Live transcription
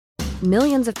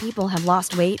Millions of people have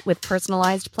lost weight with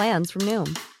personalized plans from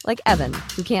Noom. Like Evan,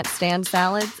 who can't stand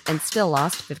salads and still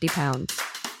lost 50 pounds.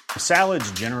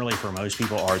 Salads generally for most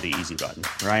people are the easy button,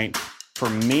 right? For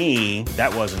me,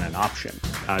 that wasn't an option.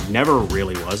 I never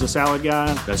really was a salad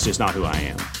guy. That's just not who I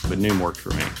am. But Noom worked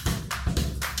for me.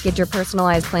 Get your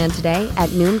personalized plan today at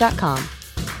Noom.com.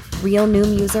 Real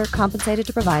Noom user compensated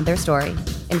to provide their story.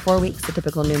 In 4 weeks, the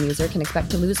typical Noom user can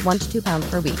expect to lose 1 to 2 pounds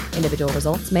per week. Individual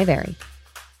results may vary.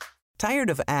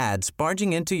 Tired of ads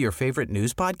barging into your favorite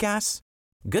news podcasts?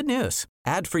 Good news.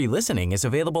 Ad-free listening is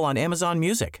available on Amazon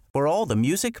Music for all the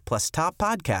music plus top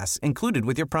podcasts included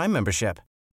with your Prime membership.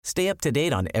 Stay up to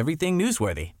date on everything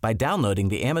newsworthy by downloading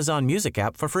the Amazon Music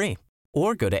app for free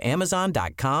or go to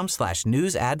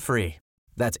amazon.com/news ad free.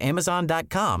 That's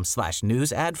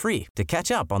amazon.com/news ad free to catch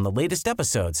up on the latest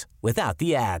episodes without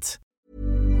the ads.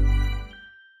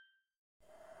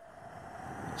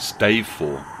 Stave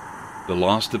 4, The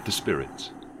Last of the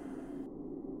Spirits.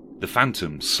 The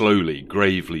phantom slowly,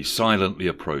 gravely, silently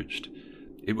approached.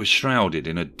 It was shrouded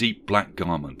in a deep black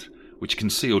garment, which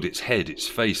concealed its head, its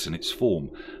face, and its form,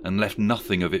 and left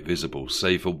nothing of it visible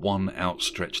save for one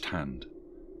outstretched hand.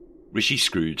 Rishi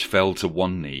Scrooge fell to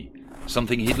one knee,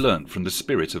 something he'd learnt from the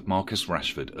spirit of Marcus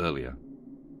Rashford earlier.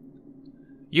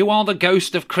 "You are the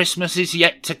ghost of Christmas is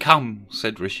yet to come,"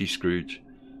 said Rishi Scrooge.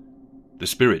 The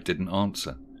spirit didn't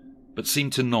answer, but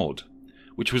seemed to nod,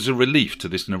 which was a relief to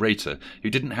this narrator who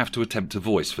didn't have to attempt a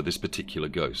voice for this particular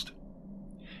ghost.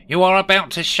 "You are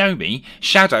about to show me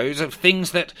shadows of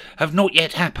things that have not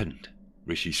yet happened,"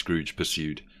 Rishi Scrooge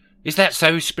pursued. "Is that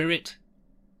so, Spirit?"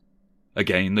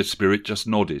 Again the spirit just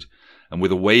nodded, and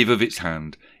with a wave of its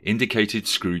hand indicated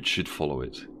Scrooge should follow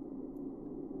it.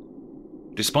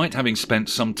 Despite having spent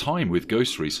some time with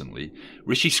ghosts recently,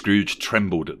 Rishi Scrooge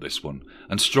trembled at this one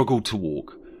and struggled to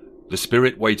walk. The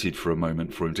spirit waited for a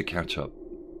moment for him to catch up.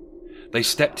 They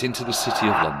stepped into the City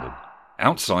of London,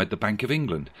 outside the Bank of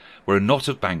England, where a knot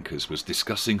of bankers was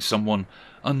discussing someone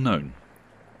unknown.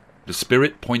 The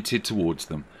spirit pointed towards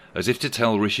them, as if to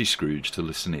tell Rishi Scrooge to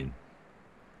listen in.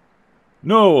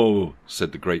 "No,"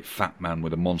 said the great fat man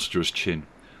with a monstrous chin.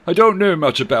 "I don't know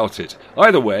much about it.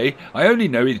 Either way, I only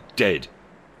know he's dead."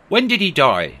 "When did he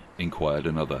die?" inquired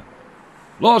another.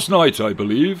 "Last night, I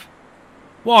believe."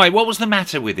 "Why, what was the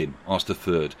matter with him?" asked a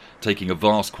third, taking a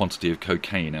vast quantity of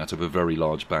cocaine out of a very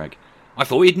large bag. "I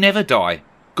thought he'd never die."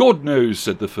 "God knows,"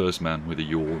 said the first man with a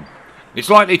yawn.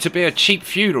 "It's likely to be a cheap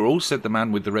funeral," said the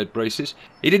man with the red braces.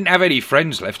 "He didn't have any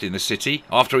friends left in the city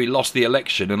after he lost the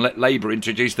election and let Labour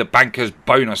introduce the banker's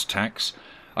bonus tax.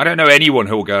 I don't know anyone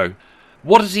who'll go."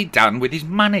 "What has he done with his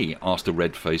money?" asked a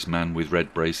red-faced man with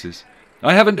red braces.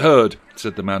 "I haven't heard,"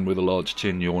 said the man with a large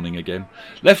chin, yawning again.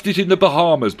 "Left it in the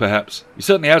Bahamas, perhaps. He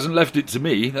certainly hasn't left it to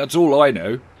me, that's all I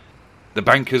know." The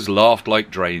bankers laughed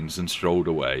like drains and strolled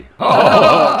away.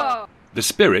 The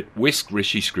spirit whisked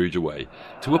Rishi Scrooge away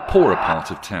to a poorer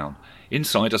part of town,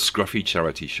 inside a scruffy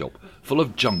charity shop full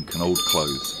of junk and old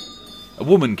clothes. A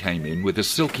woman came in with a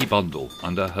silky bundle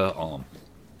under her arm.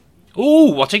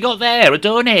 "Oh, what have you got there, a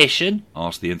donation?"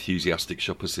 asked the enthusiastic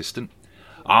shop assistant.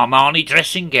 "Armani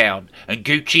dressing gown and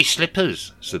Gucci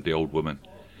slippers," said the old woman.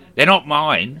 "They're not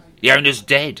mine. The owner's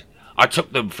dead. I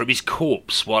took them from his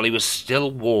corpse while he was still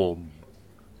warm."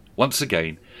 Once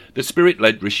again, the spirit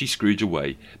led Rishi Scrooge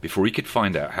away before he could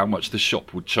find out how much the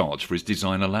shop would charge for his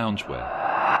designer loungewear.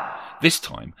 This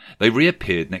time, they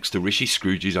reappeared next to Rishi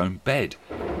Scrooge's own bed.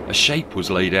 A shape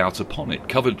was laid out upon it,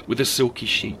 covered with a silky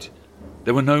sheet.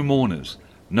 There were no mourners,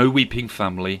 no weeping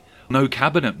family, no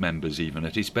cabinet members even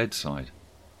at his bedside.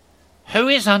 "Who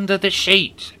is under the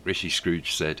sheet?" Rishi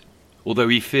Scrooge said, although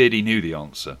he feared he knew the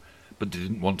answer, but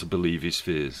didn't want to believe his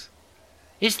fears.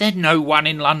 "Is there no one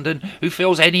in London who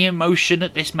feels any emotion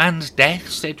at this man's death?"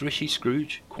 said Rishi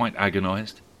Scrooge, quite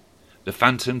agonised. The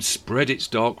phantom spread its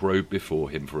dark robe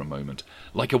before him for a moment,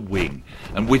 like a wing,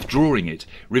 and withdrawing it,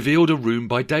 revealed a room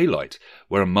by daylight,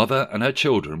 where a mother and her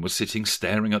children were sitting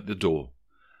staring at the door.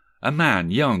 A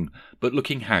man, young, but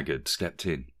looking haggard, stepped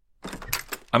in.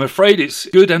 "I'm afraid it's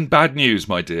good and bad news,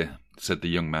 my dear," said the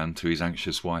young man to his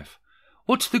anxious wife.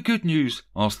 "What's the good news?"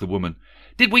 asked the woman.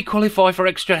 "Did we qualify for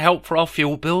extra help for our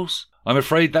fuel bills?" "I'm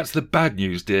afraid that's the bad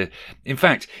news, dear. In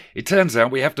fact, it turns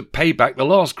out we have to pay back the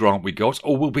last grant we got,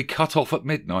 or we'll be cut off at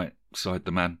midnight," sighed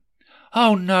the man.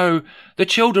 "Oh, no. The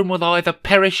children will either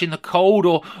perish in the cold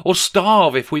or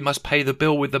starve if we must pay the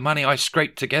bill with the money I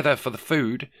scraped together for the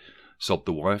food," sobbed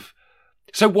the wife.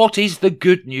 "So what is the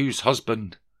good news,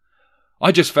 husband?"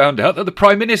 "I just found out that the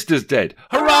Prime Minister's dead."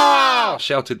 "Hurrah!"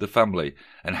 shouted the family,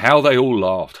 and how they all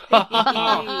laughed.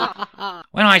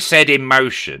 "When I said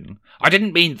emotion, I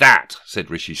didn't mean that," said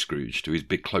Rishi Scrooge to his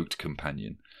becloaked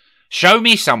companion. Show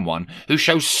me someone who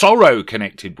shows sorrow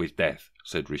connected with death,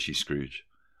 said Rishi Scrooge.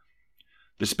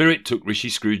 The spirit took Rishi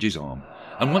Scrooge's arm,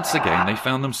 and once again they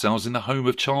found themselves in the home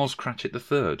of Charles Cratchit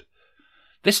III.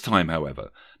 This time,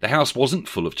 however, the house wasn't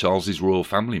full of Charles's royal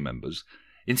family members.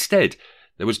 Instead,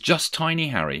 there was just Tiny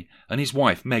Harry and his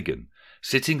wife Meghan,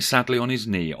 sitting sadly on his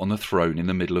knee on the throne in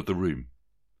the middle of the room.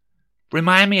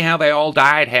 "Remind me how they all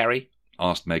died, Harry,"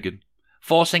 asked Meghan.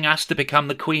 "Forcing us to become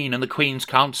the Queen and the Queen's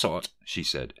consort," she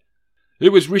said.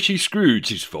 "It was Rishi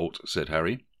Scrooge's fault," said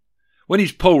Harry. "When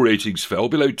his poll ratings fell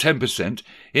below 10%,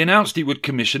 he announced he would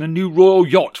commission a new royal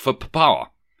yacht for Papa.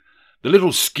 The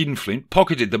little skinflint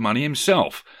pocketed the money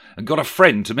himself and got a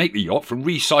friend to make the yacht from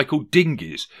recycled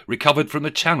dinghies recovered from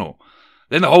the Channel.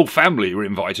 Then the whole family were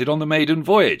invited on the maiden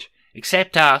voyage."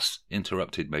 "Except us,"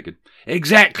 interrupted Meghan.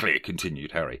 "Exactly,"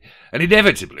 continued Harry. "And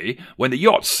inevitably, when the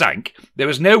yacht sank, there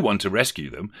was no one to rescue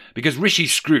them because Rishi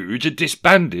Scrooge had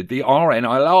disbanded the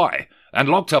RNLI and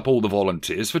locked up all the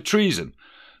volunteers for treason.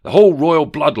 The whole royal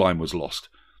bloodline was lost.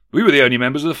 We were the only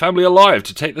members of the family alive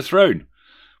to take the throne,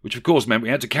 which of course meant we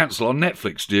had to cancel our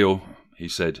Netflix deal," he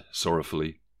said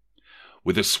sorrowfully.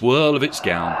 With a swirl of its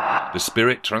gown, the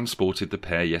spirit transported the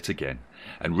pair yet again,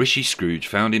 and Rishi Scrooge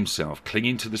found himself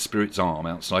clinging to the spirit's arm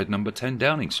outside number 10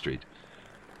 Downing Street.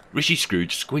 Rishi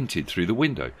Scrooge squinted through the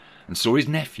window and saw his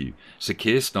nephew, Sir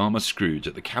Keir Starmer Scrooge,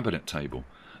 at the cabinet table.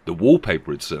 The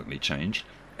wallpaper had certainly changed,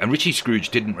 and Rishi Scrooge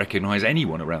didn't recognise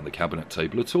anyone around the cabinet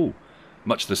table at all,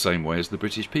 much the same way as the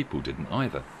British people didn't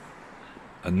either.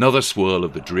 Another swirl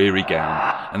of the dreary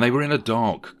gown, and they were in a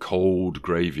dark, cold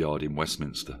graveyard in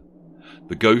Westminster.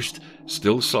 The ghost,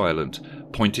 still silent,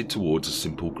 pointed towards a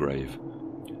simple grave.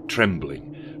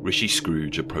 Trembling, Rishi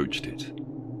Scrooge approached it.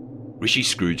 Rishi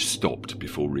Scrooge stopped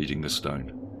before reading the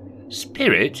stone.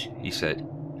 "Spirit," he said,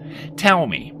 "tell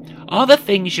me, are the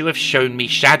things you have shown me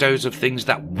shadows of things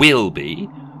that will be,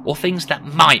 or things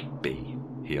that might be?"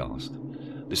 he asked.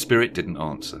 The spirit didn't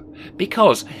answer.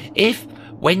 "Because if,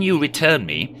 when you return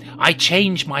me, I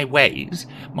change my ways,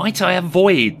 might I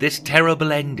avoid this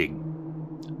terrible ending?"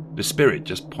 The spirit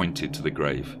just pointed to the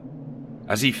grave.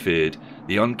 As he feared,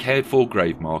 the uncared-for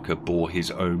grave marker bore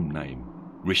his own name,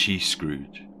 Rishi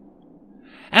Scrooge.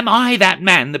 "Am I that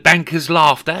man the bankers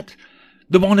laughed at?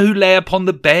 The one who lay upon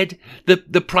the bed?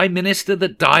 The Prime Minister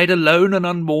that died alone and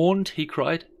unmourned?" he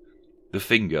cried. The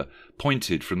finger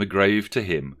pointed from the grave to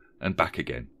him and back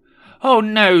again. "Oh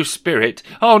no, spirit!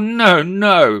 Oh no,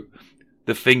 no!"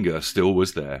 The finger still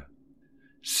was there.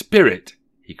 "Spirit,"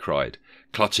 he cried,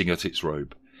 clutching at its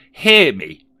robe. "Hear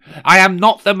me. I am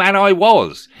not the man I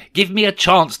was. Give me a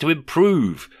chance to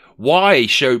improve. Why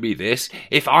show me this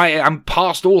if I am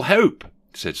past all hope?"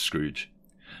 said Scrooge.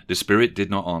 The spirit did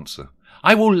not answer.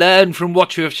 "I will learn from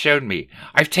what you have shown me.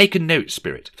 I've taken note,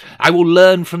 spirit. I will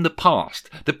learn from the past,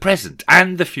 the present,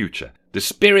 and the future. The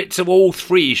spirits of all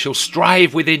three shall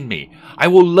strive within me. I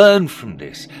will learn from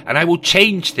this, and I will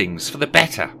change things for the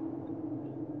better."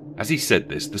 As he said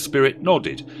this, the spirit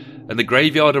nodded, and the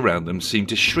graveyard around them seemed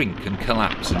to shrink and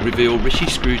collapse and reveal Rishi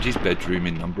Scrooge's bedroom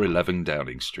in number 11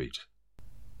 Downing Street.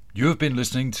 You have been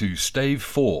listening to Stave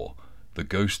 4, The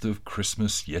Ghost of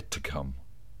Christmas Yet to Come.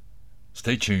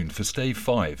 Stay tuned for Stave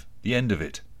 5, the end of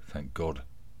it, thank God.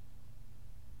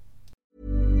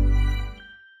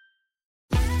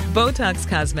 Botox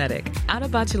Cosmetic, out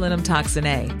of botulinum toxin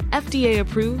A, FDA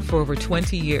approved for over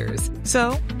 20 years.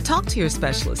 So, talk to your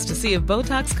specialist to see if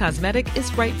Botox Cosmetic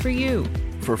is right for you.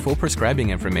 For full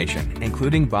prescribing information,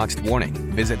 including boxed warning,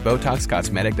 visit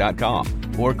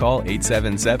BotoxCosmetic.com or call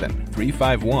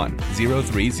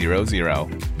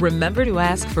 877-351-0300. Remember to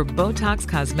ask for Botox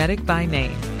Cosmetic by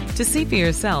name. To see for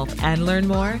yourself and learn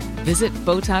more, visit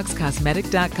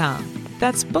BotoxCosmetic.com.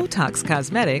 That's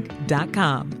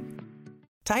BotoxCosmetic.com.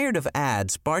 Tired of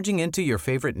ads barging into your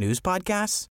favorite news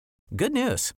podcasts? Good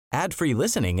news. Ad-free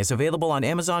listening is available on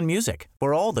Amazon Music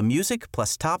for all the music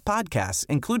plus top podcasts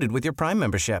included with your Prime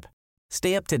membership.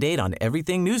 Stay up to date on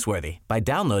everything newsworthy by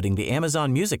downloading the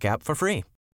Amazon Music app for free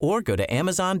or go to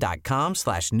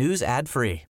amazon.com/news ad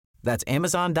free. That's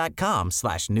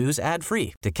amazon.com/news ad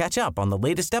free to catch up on the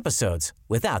latest episodes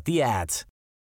without the ads.